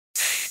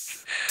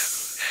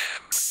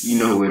You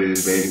know who it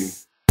is, baby.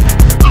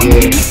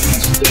 Yeah.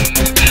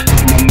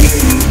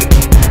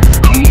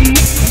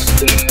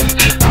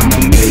 I'm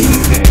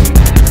amazing.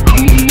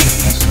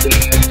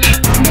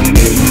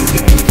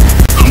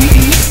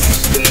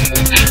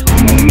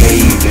 I'm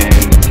amazing.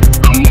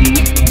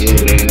 Yeah,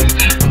 baby.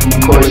 Of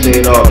course, say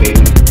it all,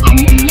 baby.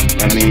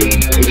 I mean,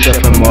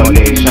 H.F.M all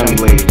day, shun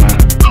blade, man.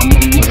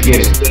 Let's get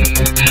it.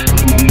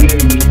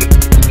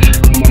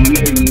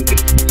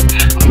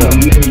 Look,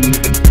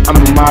 I'm a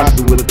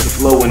monster with the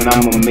flow and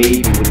I'm a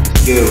maven with the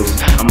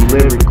skills. I'm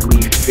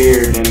lyrically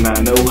feared and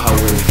I know how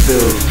it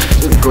feels.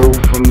 Just go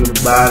from the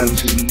bottom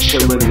to be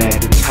chillin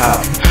at the top.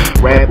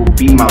 Rap will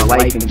be my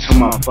life until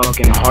my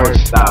fucking heart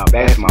stop.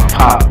 That's my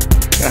pop.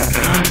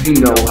 You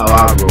know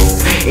how I roll.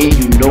 And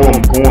you know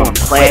I'm going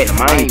platinum.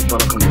 I ain't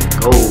fucking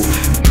with gold.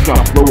 My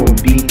flow and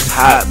beats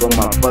hot but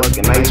my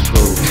fucking ice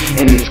flow.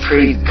 And it's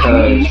crazy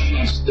cause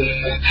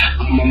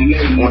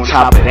on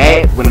top of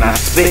that, when I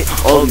spit,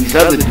 all these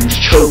other dudes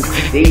choke.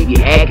 They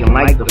be acting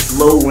like the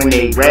flow when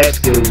they rap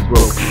skills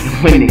broke.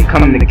 When it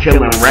come to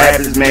killing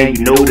rappers, man,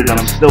 you know that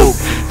I'm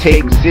stoked.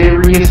 Take them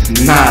serious?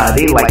 Nah,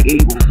 they like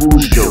April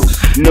Fool's jokes.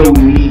 No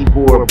need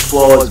for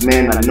applause,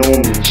 man, I know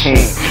I'm the champ.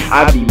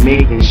 I be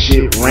making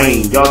shit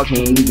rain, y'all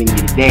can't even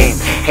get damn.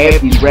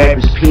 Half these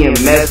rappers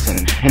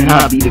PMSin, and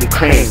I be the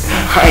cramps.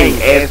 I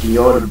ain't asking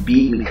y'all to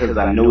beat me cause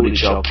I know that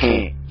y'all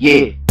can't.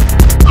 Yeah.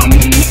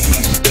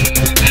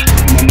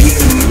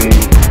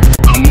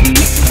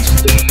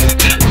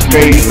 It's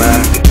crazy,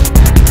 man.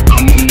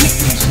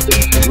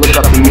 Look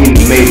up to me and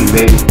Maven,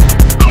 baby.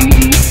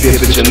 This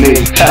with your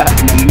nigga.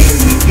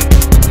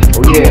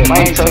 Oh yeah, I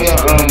ain't tell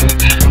y'all,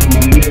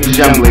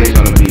 Young Blade's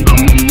gonna be.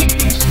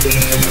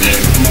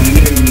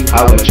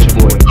 I'll let your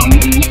boy.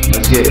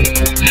 Let's get it.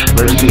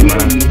 Verse 2,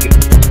 man.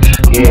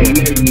 Yeah.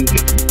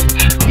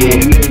 Yeah.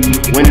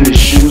 When the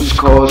shoes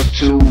cost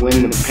 2,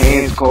 when the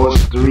pants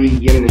cost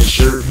 3, and the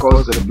shirt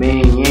cost a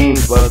band, you ain't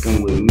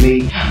fucking with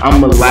me.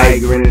 I'm a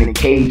liger in the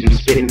cage and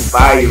spitting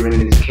fire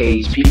in this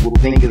cage. People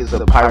think it's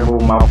a pyro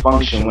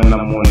malfunction when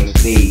I'm on the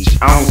stage.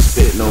 I don't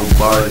spit no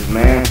bars,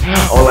 man.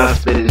 All I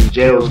spit is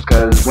gels,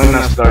 cause when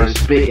I start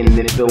spitting,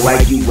 it feel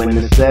like you in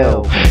the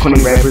cell.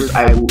 20 rappers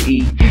I will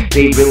eat,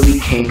 they really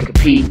can't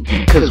compete.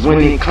 Cause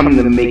when it come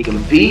to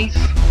making beats,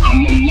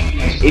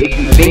 if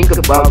you think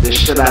about the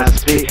shit I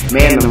spit,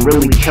 man, I'm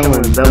really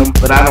killing them.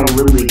 But I don't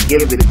really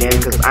give a damn,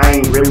 cause I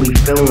ain't really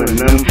feeling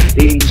them.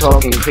 They be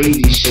talking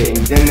crazy shit,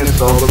 and then it's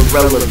all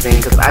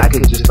irrelevant. Cause I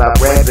could just stop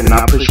rapping,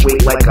 I push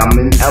weight like I'm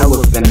an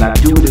elephant. I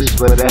do this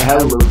for the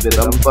hell of it.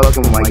 I'm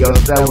fucking while y'all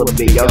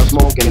celibate, y'all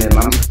smoking it,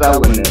 I'm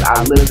selling it.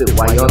 I live it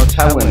while y'all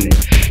telling it.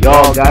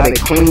 Y'all got a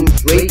clean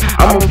slate,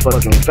 I'm a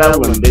fucking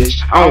felon, bitch.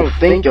 I don't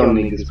think y'all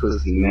niggas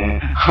pussy, man.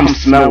 I'm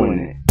smelling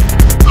it.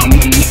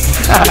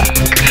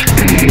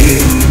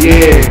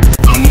 Yeah.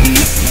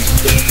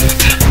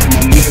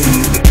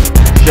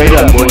 Straight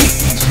up, boy.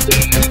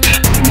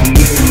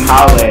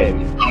 Holla at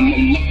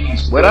me.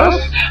 What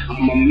else?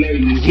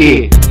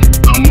 Yeah.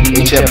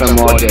 H.F.M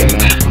all day,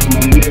 man.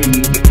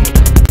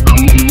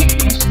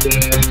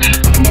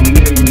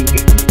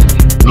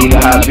 Need a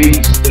hot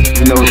beat?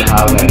 You know the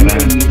holla at,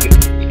 man.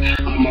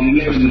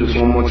 Let's do this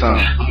one more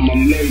time.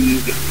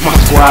 My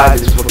squad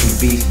is fucking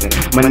beastin'.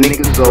 My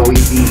niggas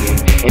always eatin'.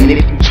 And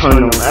if you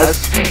turn on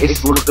us,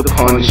 it's looked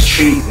upon as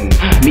treason.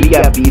 Me,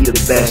 I be the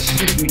best.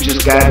 You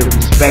just gotta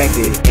respect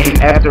it.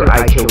 And after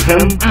I kill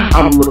him,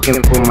 I'm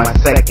looking for my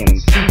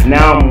seconds.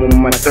 Now I'm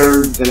on my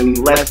thirds, and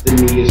less than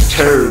me is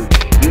turd.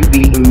 You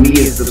beating me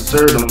is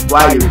absurd. I'm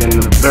flyer than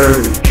a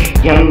bird.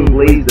 Young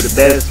Blade's the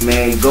best,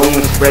 man. Go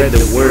and spread the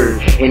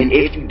word. And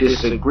if you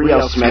disagree,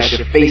 I'll smash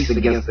your face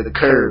against the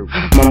curb.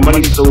 My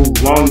money's so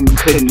long you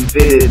couldn't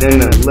fit it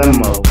in a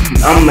limo.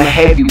 I'm a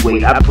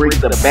heavyweight. I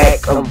break the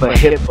back of a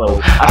hippo.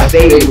 I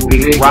say they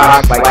big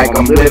rocks like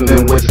I'm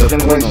living with the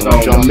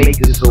Flintstones. Y'all make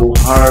it so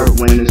hard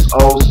when it's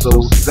all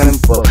so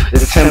simple.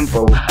 The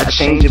tempo, I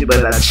change it,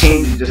 but I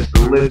change it just a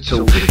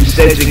little. You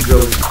said your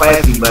girl's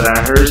classy, but I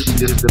heard she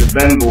just a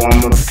bimbo.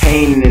 I'm a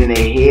pain in the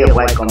head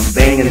like I'm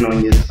banging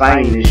on your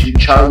sinus. You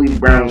Charlie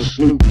Brown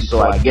Snoopy,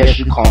 so I guess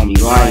you call me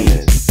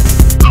Linus.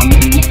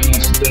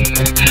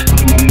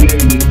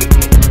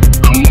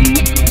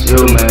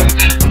 Yo, man.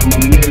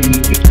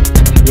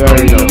 You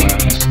already know, man.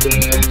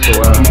 So,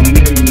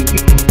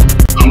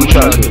 I'm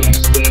trying to do it.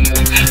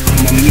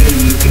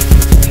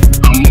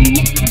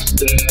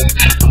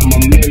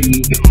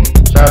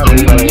 Shout out to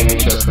everybody in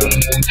H.F.M.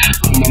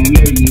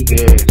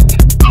 Yeah.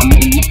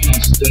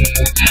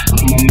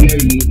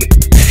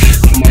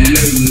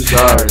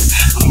 Sorry.